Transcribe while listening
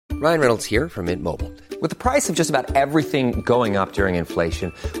Ryan Reynolds here from Mint Mobile. With the price of just about everything going up during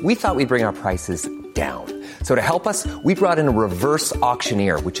inflation, we thought we'd bring our prices down. So to help us, we brought in a reverse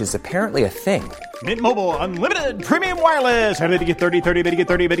auctioneer, which is apparently a thing. Mint Mobile Unlimited Premium Wireless. How to get 30, 30, bit to get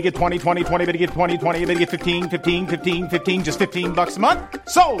 30, bit to get 20, 20, 20, bit to get 20, 20, bit to get 15, 15, 15, 15, just $15 a month?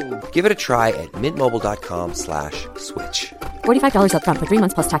 Sold! Give it a try at mintmobile.com/switch. $45 up front for 3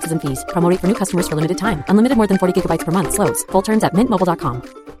 months plus taxes and fees. Promo rate for new customers for limited time. Unlimited more than 40 gigabytes per month. Slows full terms at mintmobile.com.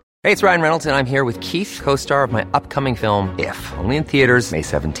 Hey, it's Ryan Reynolds, and I'm here with Keith, co-star of my upcoming film, If, only in theaters May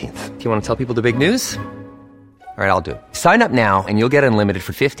 17th. Do you want to tell people the big news? All right, I'll do it. Sign up now and you'll get unlimited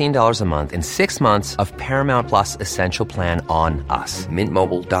for $15 a month and 6 months of Paramount Plus Essential Plan on us.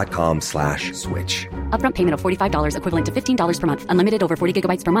 Mintmobile.com/switch. Upfront payment of $45 equivalent to $15 per month. Unlimited over 40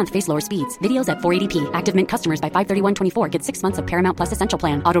 gigabytes per month. Face lower speeds. Videos at 480p. Active Mint customers by 531.24 get 6 months of Paramount Plus Essential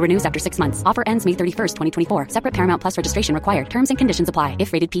Plan. Auto renews after 6 months. Offer ends May 31st, 2024. Separate Paramount Plus registration required. Terms and conditions apply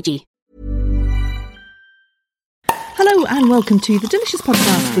if rated PG. Hello and welcome to the Delicious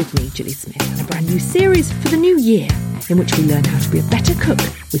Podcast with me, Gilly Smith, and a brand new series for the new year in which we learn how to be a better cook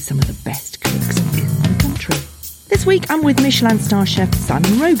with some of the best cooks in the country. This week I'm with Michelin star chef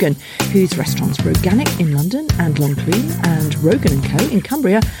Simon Rogan, whose restaurants Roganic in London and Longclean and Rogan & Co in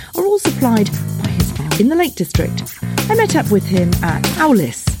Cumbria are all supplied by his farm in the Lake District. I met up with him at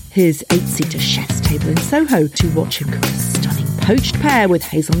Owlis, his 8-seater chef's table in Soho, to watch him cook a stunning poached pear with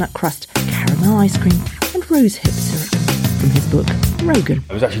hazelnut crust, caramel ice cream and rosehip syrup from his book, Rogan.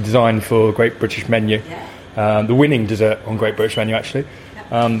 It was actually designed for Great British Menu, the winning dessert on Great British Menu actually,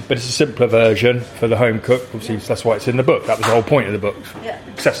 but it's a simpler version for the home cook. Obviously that's why it's in the book. That was the whole point of the book,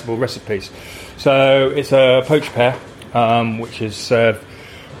 accessible recipes. So it's a poached pear, which is served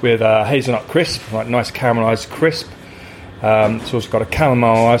with a hazelnut crisp, like nice caramelised crisp. It's also got a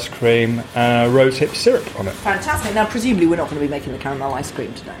caramel ice cream and a rosehip syrup on it. Fantastic. Now presumably we're not going to be making the caramel ice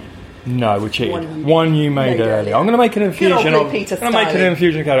cream today. No, we're cheating. One you made earlier. I'm going to make an infusion. I'll make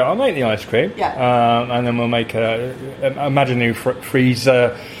the ice cream, and then we'll make imagine you freeze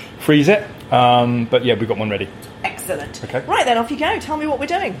it. But yeah, we've got one ready. Excellent. Okay. Right then, off you go. Tell me what we're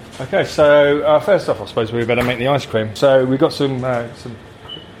doing. Okay, so first off, I suppose we better make the ice cream. So we've got some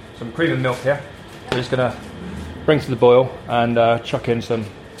cream and milk here. We're just going to bring to the boil and chuck in some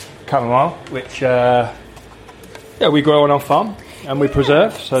chamomile, which we grow on our farm. And we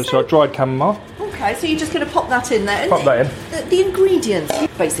preserve, so dried chamomile. Okay, so you're just going to pop that in there. Pop that in. The ingredients. You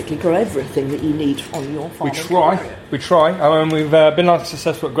basically grow everything that you need on your farm. We try. We've been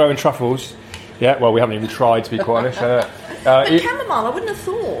successful at growing truffles. Yeah, well, we haven't even tried, to be quite honest. But chamomile, I wouldn't have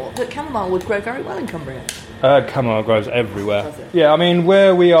thought that chamomile would grow very well in Cumbria. Chamomile grows everywhere. Does it? Yeah, I mean,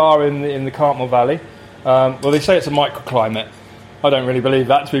 where we are in the Cartmel Valley, they say it's a microclimate. I don't really believe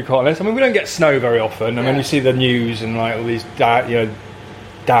that, to be quite honest. I mean, we don't get snow very often. I mean, you see the news and like all these,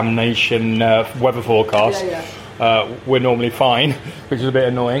 damnation weather forecasts. We're normally fine, which is a bit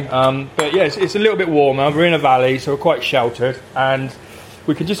annoying. But yeah, it's a little bit warmer. We're in a valley, so we're quite sheltered, and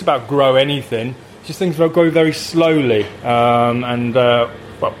we can just about grow anything. Just things grow very slowly. Well, I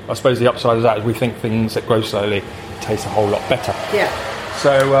suppose the upside of that is we think things that grow slowly taste a whole lot better. Yeah.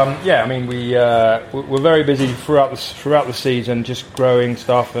 So I mean, we're very busy throughout the season, just growing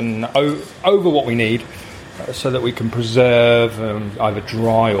stuff and over what we need, so that we can preserve, either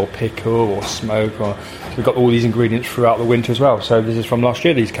dry or pickle or smoke. So we've got all these ingredients throughout the winter as well. So this is from last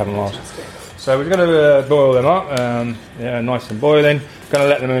year, these chamomiles. So we're going to boil them up, nice and boiling. Going to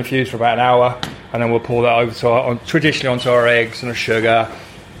let them infuse for about an hour, and then we'll pour that over traditionally onto our eggs and a sugar,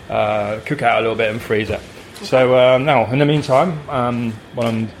 cook it out a little bit and freeze it. So now, in the meantime, while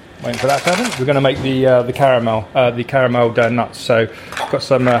I'm waiting for that to happen, we're going to make the caramel nuts. So we've got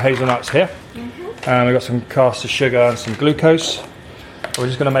some hazelnuts here, and we've got some caster sugar and some glucose. We're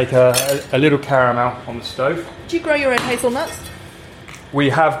just going to make a little caramel on the stove. Do you grow your own hazelnuts?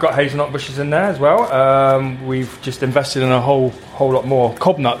 We have got hazelnut bushes in there as well. We've just invested in a whole lot more.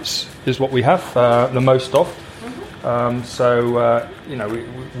 Cob nuts is what we have the most of.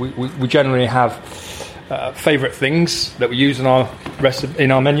 We generally have favourite things that we use in our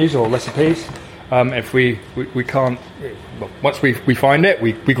menus or recipes. If we can't, once we find it,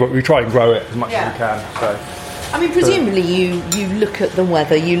 we try and grow it as much as we can. So, I mean, presumably you look at the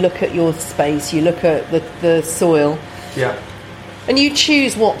weather, you look at your space, you look at the soil. Yeah. And you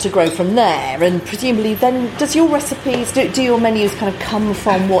choose what to grow from there, and presumably then, does your recipes, do your menus kind of come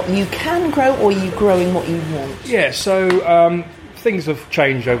from what you can grow, or are you growing what you want? Yeah, so things have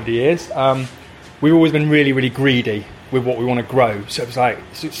changed over the years. We've always been really, really greedy with what we want to grow. So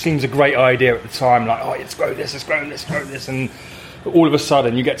it seems a great idea at the time, like, let's grow this, and all of a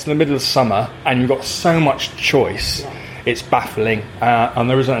sudden you get to the middle of summer and you've got so much choice. it's baffling, and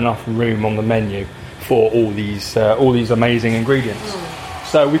there isn't enough room on the menu for all these amazing ingredients.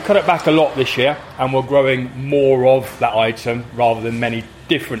 So we've cut it back a lot this year, and we're growing more of that item rather than many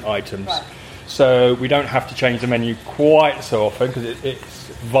different items. Right. So we don't have to change the menu quite so often because it's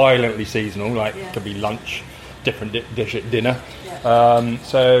violently seasonal. Like it could be lunch, different dish at dinner. Yeah.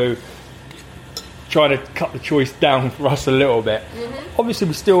 So trying to cut the choice down for us a little bit. Mm-hmm. Obviously,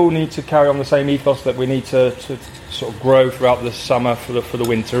 we still need to carry on the same ethos that we need to sort of grow throughout the summer for the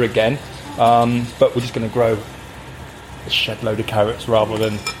winter again. But we're just going to grow a shed load of carrots rather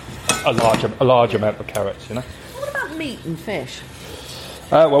than a large amount of carrots, you know. What about meat and fish?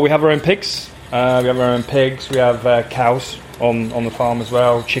 Well, we have our own pigs. We have cows on the farm as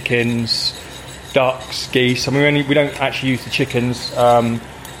well. Chickens, ducks, geese. I mean, we don't actually use the chickens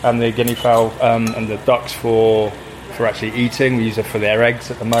and the guinea fowl and the ducks for actually eating. We use it for their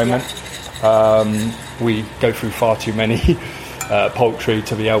eggs at the moment. We go through far too many poultry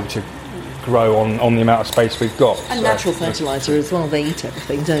to be able to grow on the amount of space we've got. And natural fertiliser as well. They eat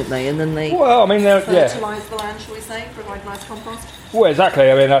everything, don't they? And then they fertilise the land, shall we say, provide nice compost. Well, exactly.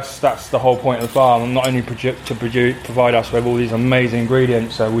 I mean, that's the whole point of the farm. Not only provide us with all these amazing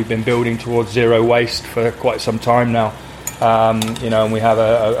ingredients. So we've been building towards zero waste for quite some time now. And we have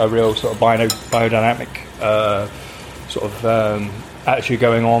a real sort of biodynamic attitude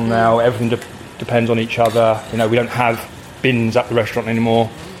going on now. Everything depends on each other. We don't have bins at the restaurant anymore.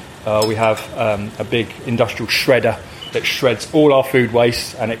 We have a big industrial shredder that shreds all our food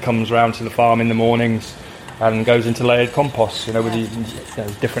waste, and it comes round to the farm in the mornings and goes into layered compost, with these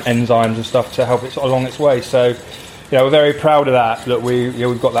different enzymes and stuff to help it along its way. So, we're very proud of that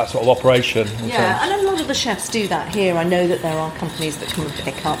we've got that sort of operation. Yeah, and a lot of the chefs do that here. I know that there are companies that come and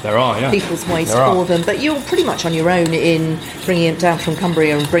pick up people's waste for them, but you're pretty much on your own in bringing it down from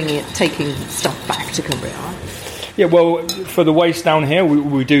Cumbria and taking stuff back to Cumbria, aren't you? Yeah, well, for the waste down here,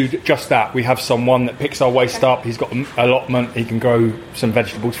 we do just that. We have someone that picks our waste up. He's got an allotment. He can grow some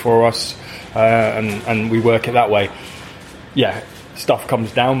vegetables for us, and we work it that way. Yeah, stuff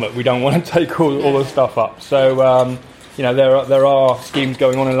comes down, but we don't want to take all the stuff up. So, there are schemes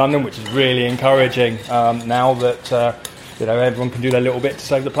going on in London, which is really encouraging now that everyone can do their little bit to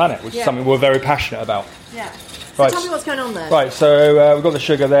save the planet, which is something we're very passionate about. Yeah. So tell me what's going on there. Right, so we've got the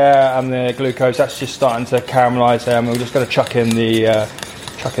sugar there and the glucose. That's just starting to caramelise there, and we're just going to chuck in the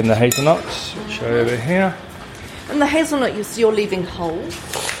hazelnuts, which are over here. And the hazelnut you're leaving whole?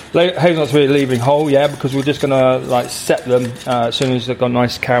 Hazelnuts we're leaving whole, yeah, because we're just going to set them as soon as they've got a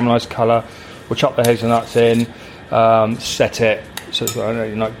nice caramelised colour. We'll chuck the hazelnuts in, set it so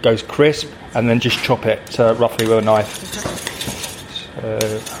it goes crisp, and then just chop it roughly with a knife.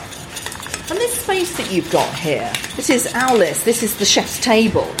 Okay. So. And this space that you've got here, this is our list, this is the chef's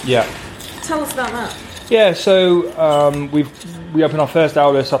table. Yeah. Tell us about that. Yeah, so we opened our first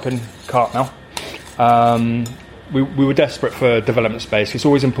Owless up in Cartmel. We were desperate for development space. It's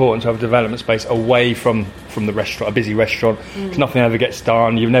always important to have a development space away from the restaurant, a busy restaurant, because nothing ever gets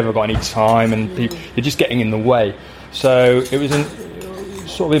done, you've never got any time, and you're just getting in the way. So it was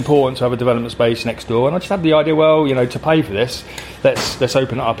sort of important to have a development space next door, and I just had the idea, to pay for this, let's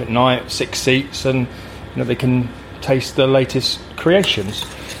open it up at night, 6 seats, and they can taste the latest creations.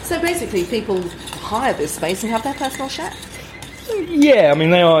 So basically people hire this space and have their personal chef? Yeah, I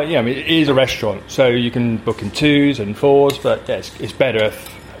mean they are. Yeah, I mean it is a restaurant, so you can book in 2s and 4s, but yeah, it's better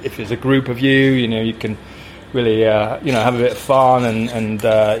if there's a group of you. You can really have a bit of fun and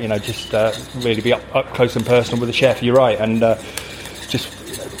just really be up close and personal with the chef. You're right, and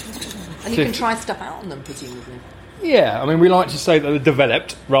you can try stuff out on them, presumably. Yeah, I mean, we like to say that they're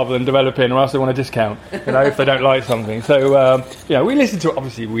developed rather than developing, or else they want a discount, if they don't like something. So, we listen to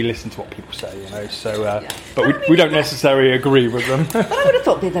what people say, so, but we don't necessarily agree with them. But I would have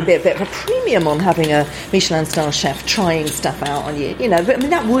thought there'd be a bit of a premium on having a Michelin star chef trying stuff out on you, but I mean,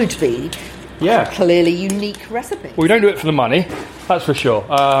 that would be a clearly unique recipe. Well, we don't do it for the money, that's for sure.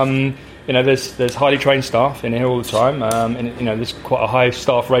 There's highly trained staff in here all the time, and there's quite a high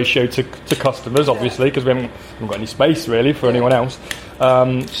staff ratio to customers, obviously, because we haven't got any space really for anyone else.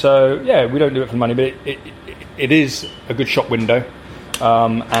 We don't do it for money, but it is a good shop window,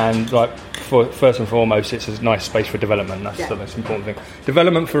 and first and foremost, it's a nice space for development. That's the most important thing.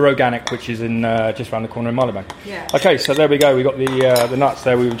 Development for Organic, which is in just around the corner in Marylebone. Yeah. Okay, so there we go. We got the nuts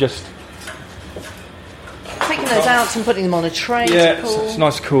there. We were just taking those out and putting them on a tray. Yeah, it's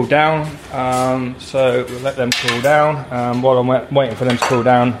nice to cool down. So we'll let them cool down. While I'm waiting for them to cool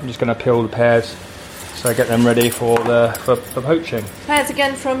down, I'm just going to peel the pears, so get them ready for poaching. Pears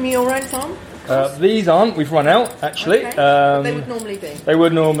again from your own farm? These aren't. We've run out actually. Okay. They would normally be. They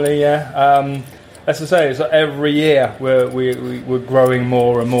would normally, yeah. as I say, it's like every year we're growing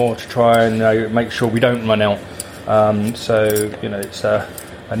more and more to try and make sure we don't run out. So it's a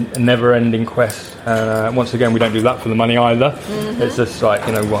never-ending quest. Once again, we don't do that for the money either. Mm-hmm. It's just like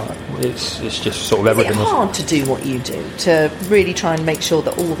it's just sort of everything. Is it hard to do what you do, to really try and make sure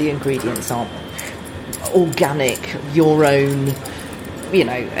that all the ingredients are organic, your own?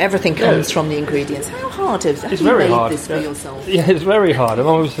 Everything comes from the ingredients. How hard have you made this for yourself? Yeah, it's very hard, and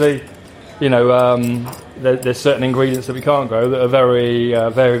obviously, there's certain ingredients that we can't grow that are very,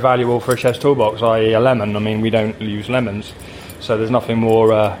 very valuable for a chef's toolbox, i.e. a lemon. I mean, we don't use lemons, so there's nothing more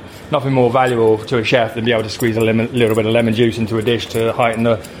valuable to a chef than be able to squeeze a little bit of lemon juice into a dish to heighten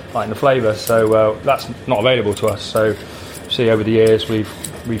the flavour. So that's not available to us. So, over the years we've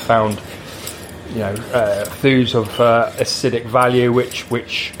found foods of acidic value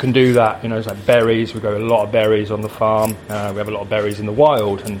which can do that. It's like berries. We grow a lot of berries on the farm. We have a lot of berries in the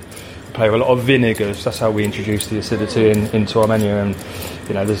wild, and we play with a lot of vinegars. That's how we introduce the acidity into our menu. And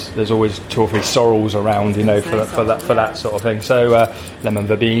there's always 2 or 3 sorrels around, for that sort of thing. So lemon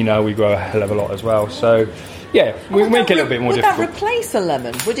verbena, we grow a hell of a lot as well. So yeah, we make it a little bit more difficult. Would that replace a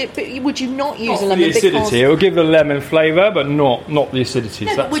lemon? Would you not use a lemon? The acidity. It will give the lemon flavour, but not the acidity.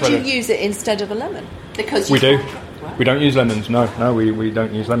 No, would you use it instead of a lemon? Because we do. Right. We don't use lemons. No, we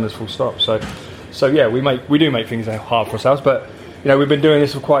don't use lemons. Full stop. So yeah, we do make things hard for ourselves, but we've been doing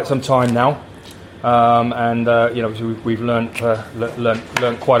this for quite some time now, and we've learnt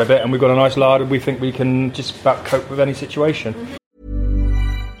quite a bit, and we've got a nice larder. We think we can just about cope with any situation. Mm-hmm.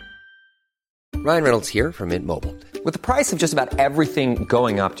 Ryan Reynolds here from Mint Mobile. With the price of just about everything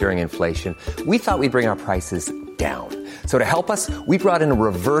going up during inflation, we thought we'd bring our prices down. So to help us, we brought in a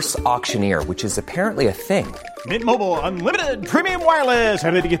reverse auctioneer, which is apparently a thing. Mint Mobile Unlimited Premium Wireless.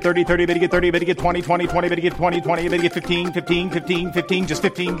 How to get 30, 30, how to get 30, how to get 20, 20, 20, how to get 20, 20, how to get 15, 15, 15, 15, just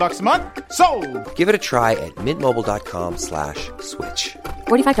 $15 a month? Sold! Give it a try at mintmobile.com/switch.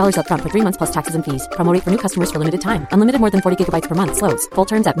 $45 up front for 3 months plus taxes and fees. Promo rate for new customers for limited time. Unlimited more than 40 gigabytes per month. Slows full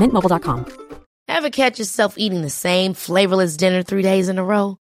terms at mintmobile.com. Ever catch yourself eating the same flavorless dinner 3 days in a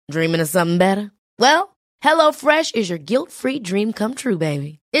row? Dreaming of something better? Well, HelloFresh is your guilt-free dream come true,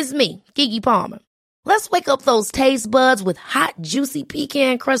 baby. It's me, Keke Palmer. Let's wake up those taste buds with hot, juicy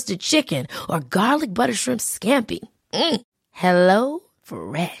pecan-crusted chicken or garlic butter shrimp scampi. Hello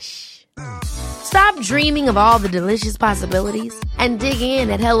Fresh. Stop dreaming of all the delicious possibilities and dig in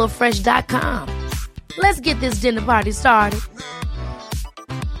at HelloFresh.com. Let's get this dinner party started.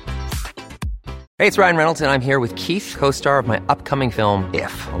 Hey, it's Ryan Reynolds, and I'm here with Keith, co-star of my upcoming film,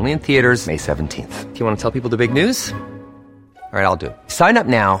 If, only in theaters May 17th. Do you want to tell people the big news? All right, I'll do it. Sign up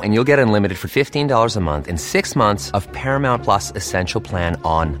now and you'll get unlimited for $15 a month and 6 months of Paramount Plus Essential Plan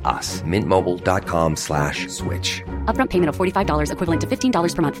on us. MintMobile.com/switch. Upfront payment of $45 equivalent to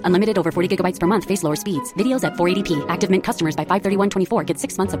 $15 per month. Unlimited over 40 gigabytes per month. Face lower speeds. Videos at 480p. Active Mint customers by 531.24 get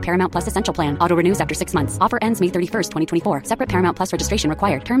 6 months of Paramount Plus Essential Plan. Auto renews after 6 months. Offer ends May 31st, 2024. Separate Paramount Plus registration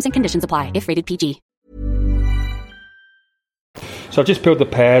required. Terms and conditions apply if rated PG. So I've just peeled the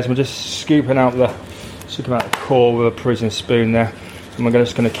pears. We're just scooping out the core with a Parisian spoon there, and we're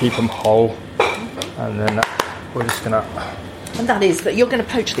just going to keep them whole, and then we're just going to... And that is that you're going to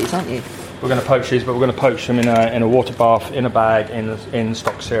poach these, aren't you? We're going to poach these, but we're going to poach them in a water bath, in a bag, in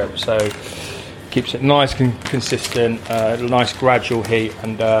stock syrup, so keeps it nice and consistent, nice gradual heat,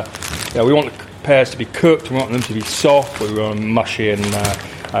 and we want the pears to be cooked, we want them to be soft, we want them mushy and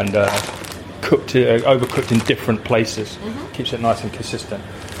overcooked in different places. Mm-hmm. Keeps it nice and consistent.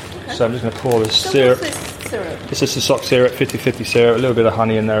 Okay. So I'm just going to pour this syrup. What's this syrup? This is the stock syrup, 50-50 syrup, a little bit of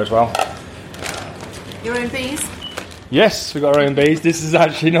honey in there as well. Your own bees? Yes, we've got our own bees. This is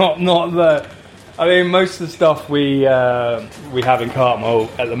actually not the... I mean, most of the stuff we have in Cartmel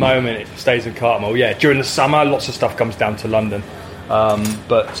at the moment, it stays in Cartmel. Yeah, during the summer, lots of stuff comes down to London.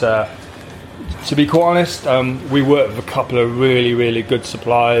 But to be quite honest, we work with a couple of really, really good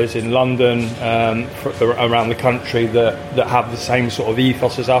suppliers in London, around the country that have the same sort of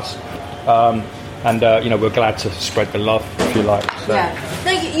ethos as us. We're glad to spread the love, if you like. So. Yeah.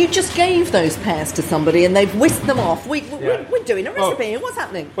 Now, you just gave those pears to somebody and they've whisked them off. We're doing a recipe here. What's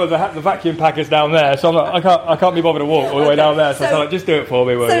happening? Well, the vacuum packer's down there, so I can't be bothered to walk all the way down there. So I'm like, just do it for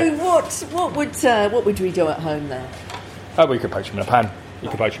me. What would we do at home there? We could poach them in a pan. You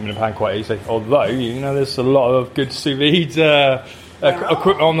could poach them in a pan quite easily. Although, there's a lot of good sous vide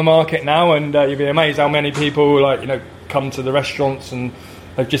equipment on the market now, and you'd be amazed how many people come to the restaurants and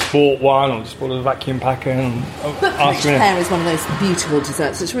they've just bought one or just bought a vacuum packer. And poached pear is one of those beautiful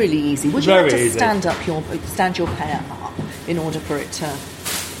desserts. It's really easy. Would you have to stand your pear up in order for it to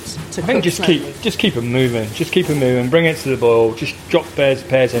to I think cook slowly? just keep it moving. Just keep it moving. Bring it to the boil. Just drop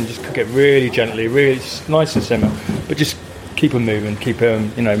pears in. Just cook it really gently, really nice and simmer. But just keep them moving. Keep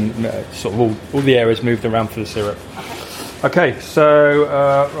them, sort of all the areas moved around for the syrup. Okay,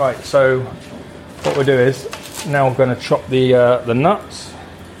 so right. So what we'll do is now we're going to chop the nuts.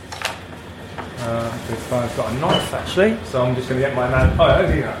 If I've got a knife actually, so I'm just going to get my man.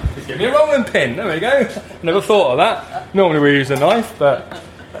 Oh, yeah, just give me a rolling pin. There we go. Never thought of that. Normally we use a knife, but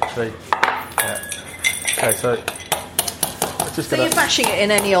actually, yeah. Okay, so you're bashing it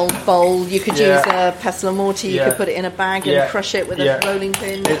in any old bowl. You could use a pestle and mortar. You could put it in a bag and crush it with a rolling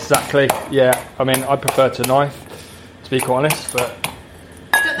pin. Exactly. Yeah. I mean, I prefer to knife, to be quite honest, but.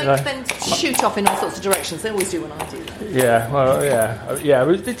 Don't they then shoot off in all sorts of directions? They always do when I do that. Yeah, well, yeah.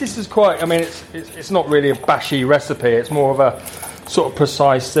 This is quite. I mean, it's not really a bashy recipe. It's more of a sort of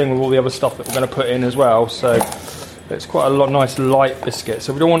precise thing with all the other stuff that we're going to put in as well. So it's quite a nice light biscuit.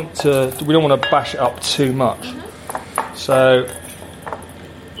 So we don't want to bash it up too much. Mm-hmm. So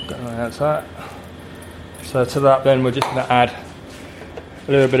that's that. So to that, then we're just going to add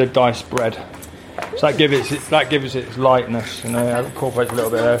a little bit of diced bread. So that gives it its lightness, incorporates a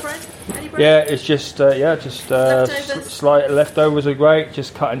little bit there. Yeah, it's just slight leftovers are great.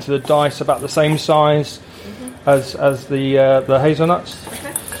 Just cut into the dice about the same size as the hazelnuts.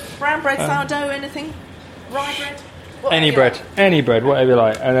 Okay. Brown bread, sourdough, anything? Rye bread? Any bread, whatever you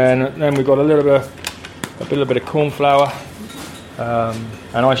like. And then we've got a little bit of corn flour.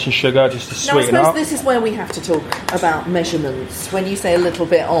 And ice and sugar just to sweeten up. I suppose this is where we have to talk about measurements. When you say a little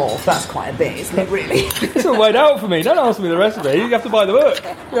bit off, that's quite a bit, isn't it, really? It's all laid out for me. Don't ask me the recipe. You have to buy the book.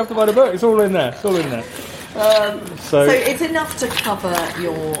 It's all in there. So it's enough to cover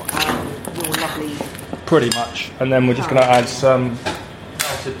your lovely... Pretty much. And then we're just going to add some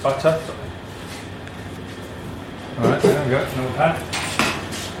melted butter. Alright, there we go. Another pan.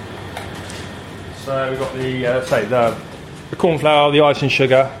 So we've got the corn flour, the ice and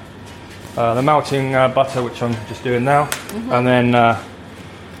sugar, the melting butter, which I'm just doing now, and then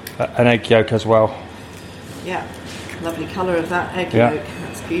an egg yolk as well. Yeah, lovely colour of that egg yolk.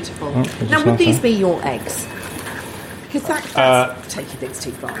 That's beautiful. Now, would these be your eggs? Because that's taking things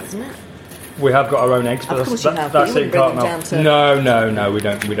too far, isn't it? We have got our own eggs, but of course that's it. Can't melt. No, we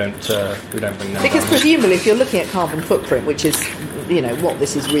don't bring them because presumably, if you're looking at carbon footprint, which is what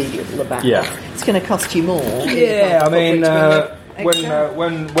this is really all about, it's going to cost you more. Yeah, I mean,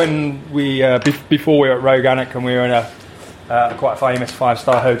 when we before we were at Rogan and we were in a quite famous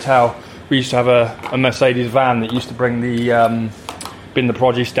 5-star hotel, we used to have a Mercedes van that used to bring the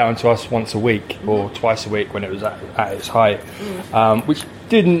produce down to us once a week or twice a week when it was at its height, which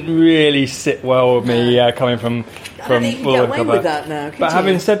didn't really sit well with me coming from all over with that now. But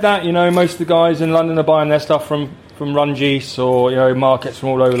having said that, most of the guys in London are buying their stuff from Rungees or markets from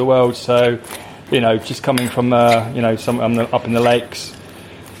all over the world. So just coming from some up in the lakes,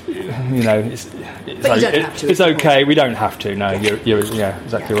 it's okay. We don't have to. No, you're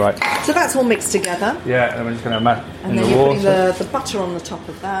exactly right. So that's all mixed together. Yeah, and we're just going to mash in the water. And then you're putting the butter on the top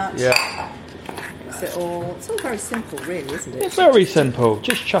of that. Yeah. It's all very simple, really, isn't it? It's very simple.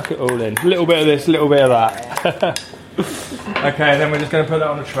 Just chuck it all in. A little bit of this, a little bit of that. Okay, then we're just going to put that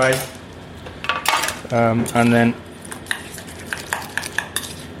on the tray. And then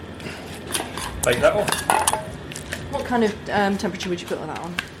bake that off. What kind of temperature would you put on that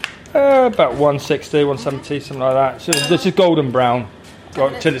on? About 160, 170, something like that. So this is golden brown.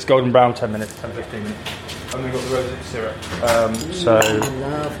 Till it's golden brown, 10 minutes, 10, 15 minutes. And we've got the rosette syrup.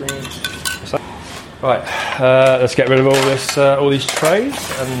 Lovely. Right, let's get rid of all these trays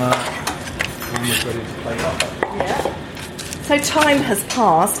and almost ready to plate up. Yeah. So time has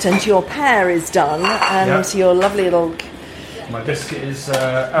passed and your pear is done and your lovely little... My biscuit is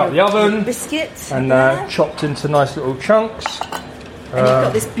out the oven. And chopped into nice little chunks. And you've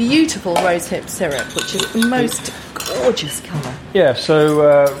got this beautiful rosehip syrup, which is the most gorgeous colour. Yeah,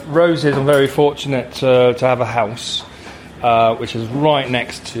 so Roses, I'm very fortunate to have a house which is right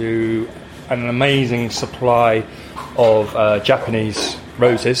next to an amazing supply of Japanese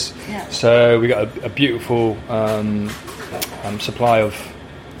roses. Yeah. So we got a beautiful supply of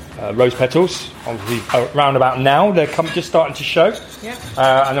rose petals. Obviously, around about now, they're just starting to show. Yeah.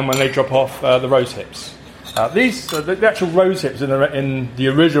 And then when they drop off, the rose hips. The actual rose hips in the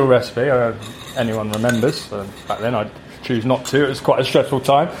original recipe, anyone remembers, back then I choose not to, it was quite a stressful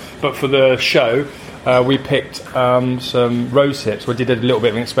time, but for the show we picked some rose hips. We did a little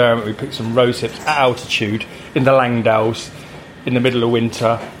bit of an experiment. We picked some rose hips at altitude in the Langdales in the middle of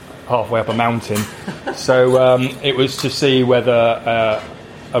winter, halfway up a mountain. So it was to see whether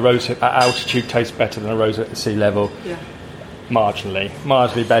a rose hip at altitude tastes better than a rose at sea level. Yeah.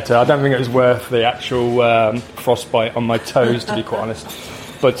 Marginally better. I don't think it was worth the actual frostbite on my toes, to be quite honest.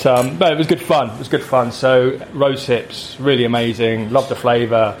 But it was good fun. So rose hips, really amazing. Love the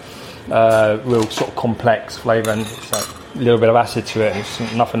flavour. Real sort of complex flavour, and it's like a little bit of acid to it. It's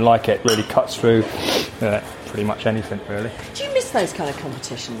nothing like it. Really cuts through pretty much anything, really. Do you miss those kind of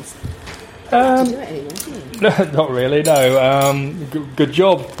competitions? To do it anymore, do you? Not really, no. Good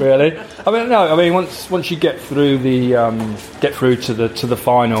job, really. I mean, once you get through to the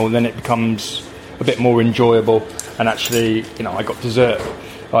final, then it becomes a bit more enjoyable. And actually, I got dessert.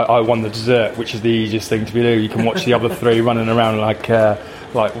 I won the dessert, which is the easiest thing to do. You can watch the other three running around like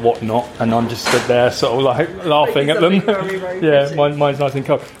whatnot, and I'm just stood there sort of like laughing at them. Yeah, mine's nice and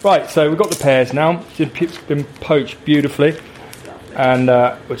cold. Right, so we've got the pears now. It's been poached beautifully. And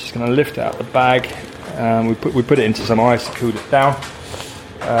we're just going to lift it out of the bag. We put it into some ice to cool it down.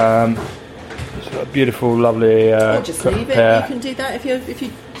 It's got a beautiful, lovely or just leave it. pear. You can do that if you.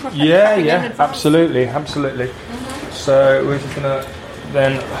 Yeah, absolutely. Mm-hmm. So we're just going to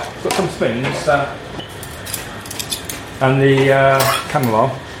then got some things and the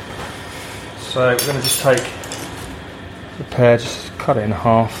chamomile. So we're going to just take the pear, just cut it in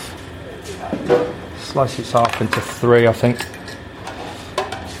half, slice it half into 3, I think.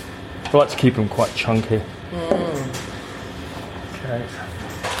 I like to keep them quite chunky. Okay.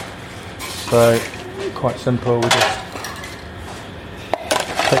 So, quite simple. We just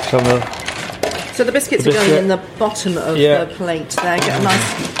take some of So the biscuits are going in the bottom of the plate there. Get a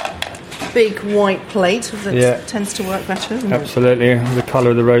nice big white plate that tends to work better. Absolutely. The colour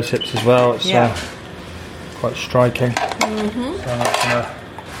of the rose hips as well. It's quite striking. Mm-hmm. So I'm going to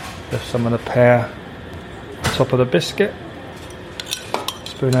lift some of the pear on top of the biscuit.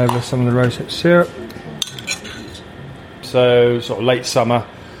 Spoon over some of the rosehip syrup. So sort of late summer,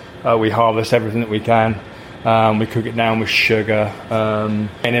 we harvest everything that we can. We cook it down with sugar and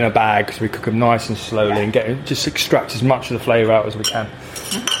in a bag, so we cook them nice and slowly and just extract as much of the flavour out as we can.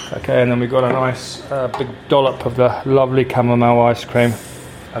 Okay, and then we've got a nice big dollop of the lovely chamomile ice cream.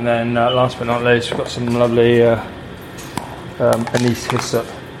 And then last but not least, we've got some lovely anise hyssop.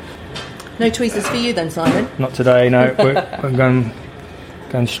 No tweezers for you then, Simon? Not today, no. We're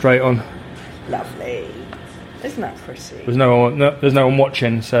going straight on. Lovely. Isn't that pretty? There's no one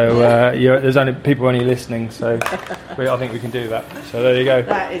watching, so there's only people listening. So I think we can do that. So there you go.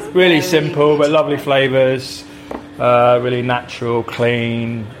 That is really simple, but lovely flavours. Really natural,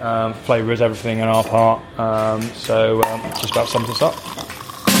 clean. Flavour is everything in our part. So just about sums us up.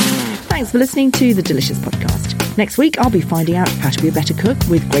 Thanks for listening to the Delicious Podcast. Next week, I'll be finding out how to be a better cook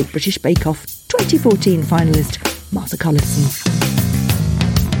with Great British Bake Off 2014 finalist Martha Collison.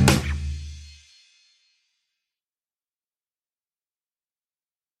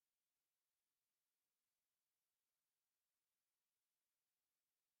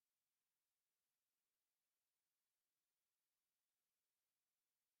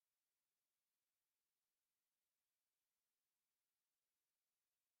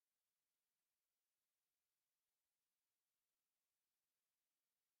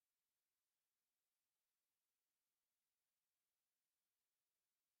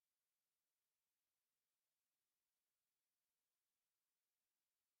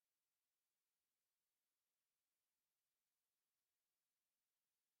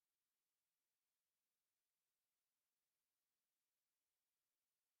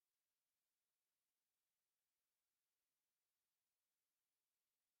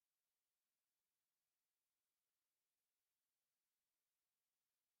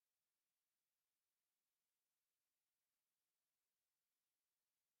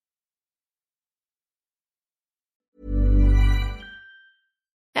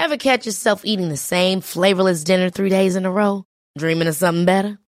 Ever catch yourself eating the same flavorless dinner 3 days in a row? Dreaming of something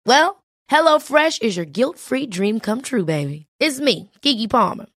better? Well, HelloFresh is your guilt-free dream come true, baby. It's me, Keke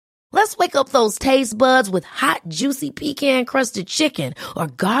Palmer. Let's wake up those taste buds with hot, juicy pecan-crusted chicken or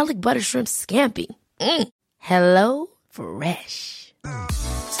garlic butter shrimp scampi. Hello Fresh.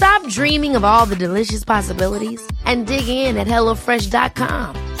 Stop dreaming of all the delicious possibilities and dig in at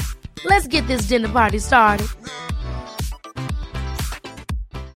HelloFresh.com. Let's get this dinner party started.